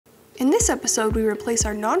In this episode, we replace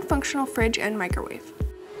our non-functional fridge and microwave.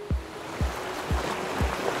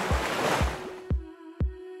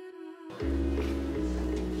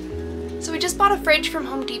 So we just bought a fridge from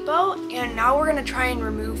Home Depot, and now we're gonna try and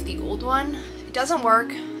remove the old one. It doesn't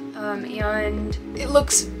work, and it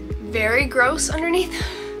looks very gross underneath,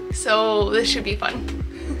 so this should be fun.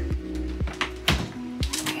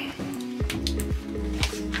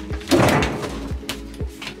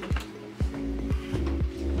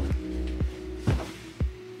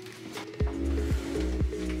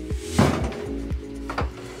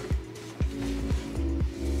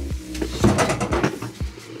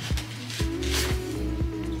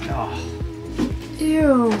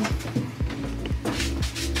 Ew.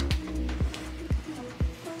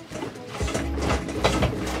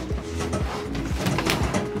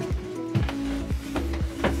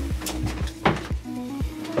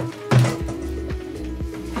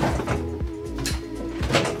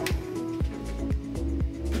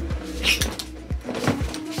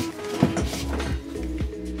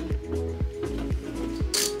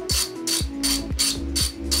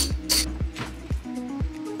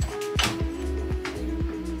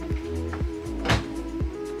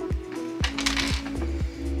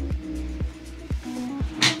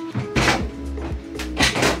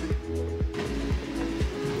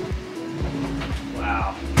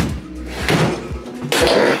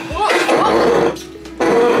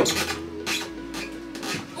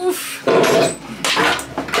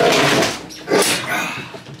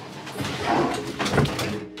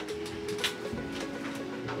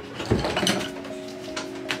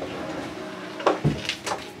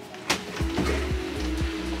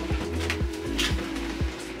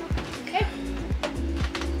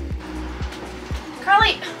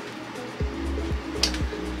 Carly!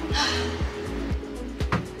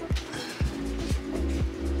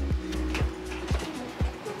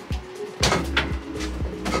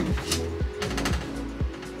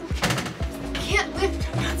 Can't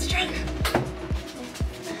lift, I'm not strong.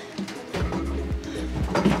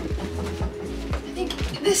 I think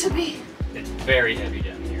this would be... It's very heavy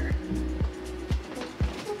down here.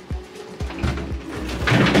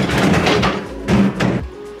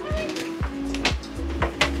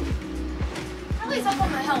 Carly's up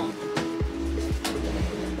on the helm.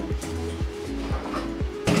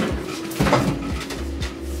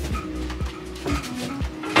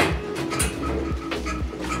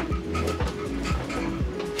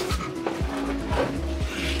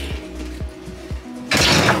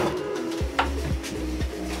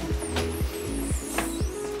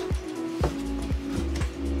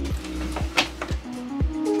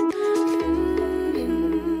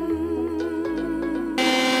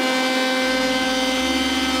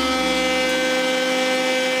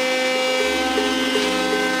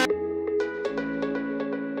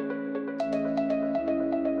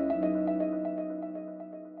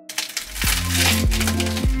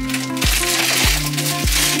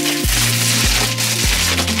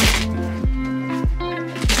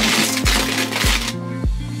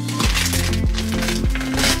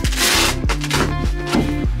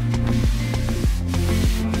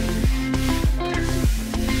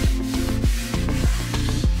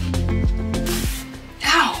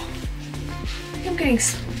 Getting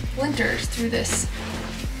splinters through this.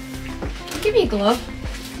 Give me a glove.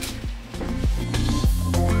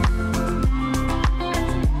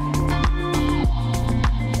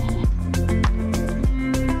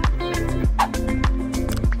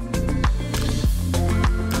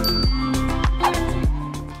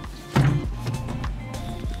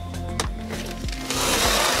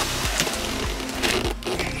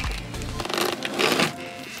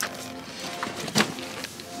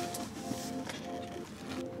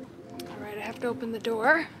 To open the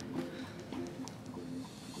door.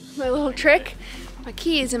 My little trick. My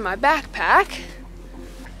key is in my backpack.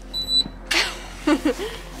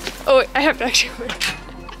 Oh, I have to actually.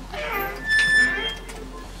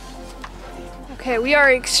 Okay, we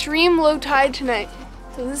are extreme low tide tonight.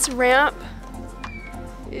 So this ramp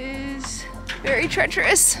is very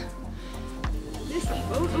treacherous. This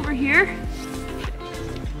boat over here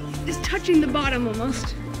is touching the bottom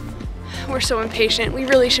almost. We're so impatient. We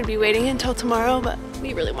really should be waiting until tomorrow, but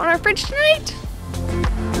we really want our fridge tonight.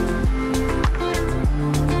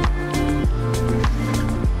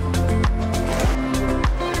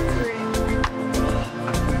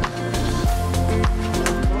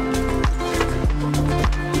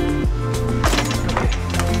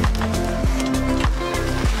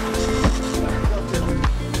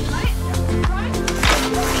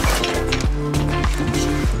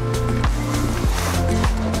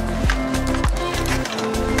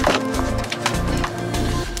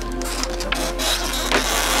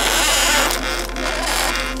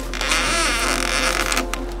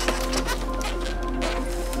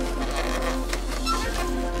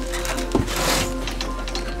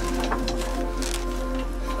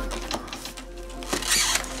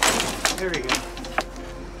 There we go.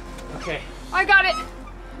 Okay. I got it.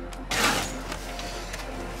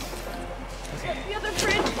 Okay. The other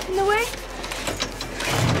fridge in the way.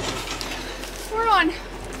 We're on.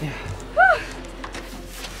 Yeah.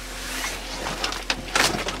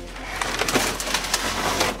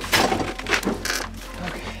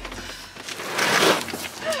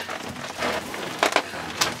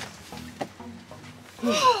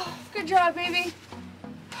 Whew. Good job, baby.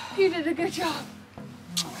 You did a good job.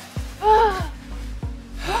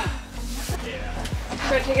 Yeah.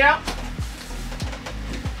 Should I take it out?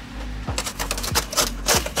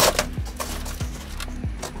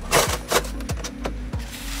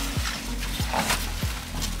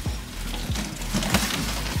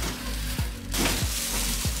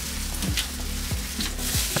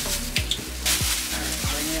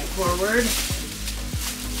 Bring it forward.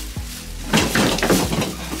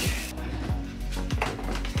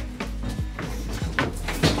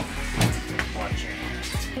 Watch your hands.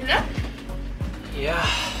 Get it up? Yeah.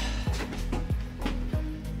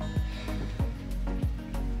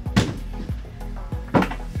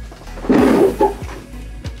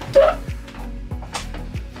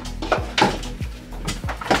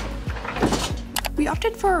 We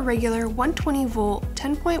opted for a regular 120 volt,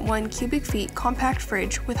 10.1 cubic feet compact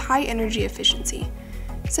fridge with high energy efficiency.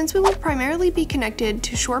 Since we will primarily be connected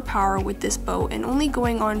to shore power with this boat and only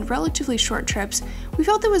going on relatively short trips, we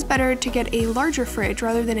felt it was better to get a larger fridge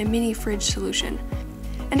rather than a mini fridge solution.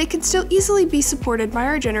 And it can still easily be supported by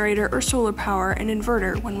our generator or solar power and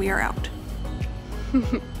inverter when we are out.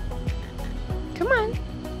 Come on.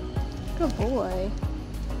 Good boy.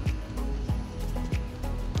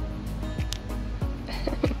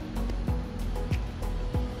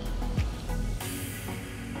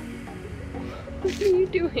 What are you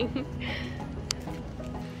doing?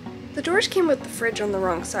 The doors came with the fridge on the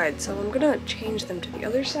wrong side, so I'm gonna change them to the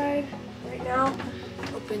other side. Right now,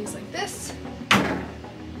 it opens like this. You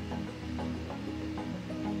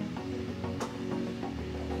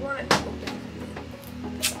want it to open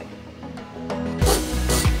this way.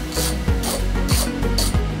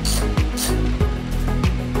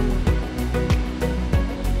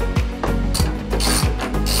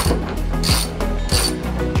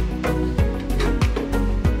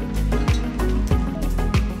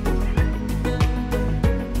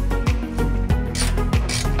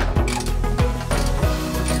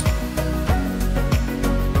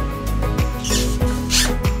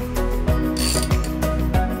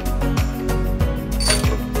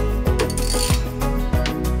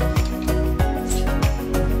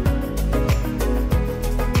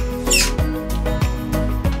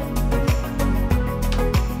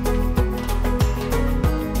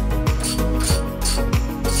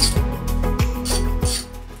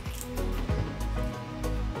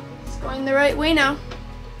 Going the right way now.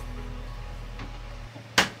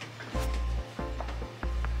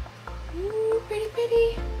 Ooh, pretty,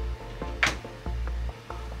 pretty.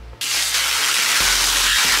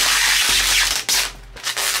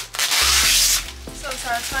 So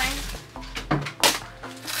satisfying.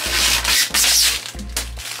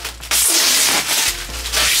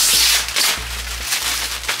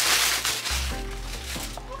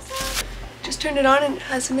 Just turned it on and it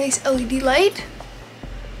has a nice LED light.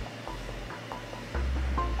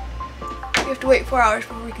 We have to wait 4 hours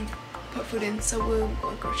before we can put food in, so we'll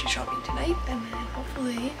go grocery shopping tonight and then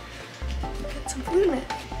hopefully get some food in it.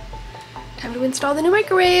 Time to install the new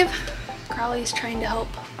microwave. Crowley's trying to help.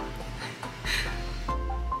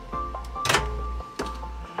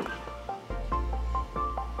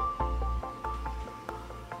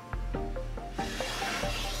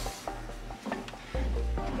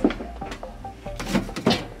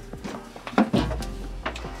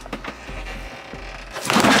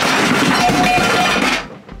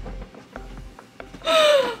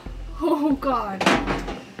 Oh God.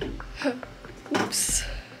 Oops.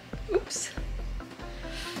 Oops.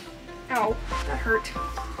 Ow, that hurt.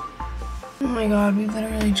 Oh my God, we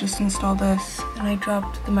literally just installed this and I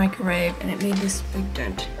dropped the microwave and it made this big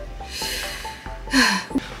dent.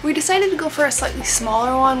 We decided to go for a slightly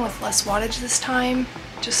smaller one with less wattage this time,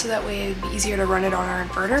 just so that way it'd be easier to run it on our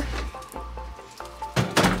inverter.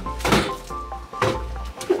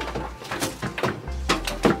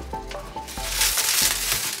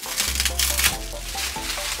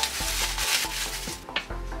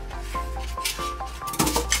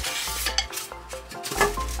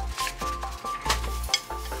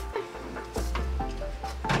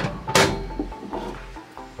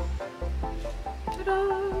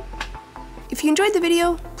 If you enjoyed the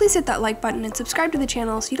video, please hit that like button and subscribe to the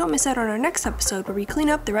channel so you don't miss out on our next episode where we clean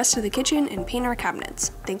up the rest of the kitchen and paint our cabinets.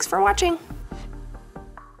 Thanks for watching!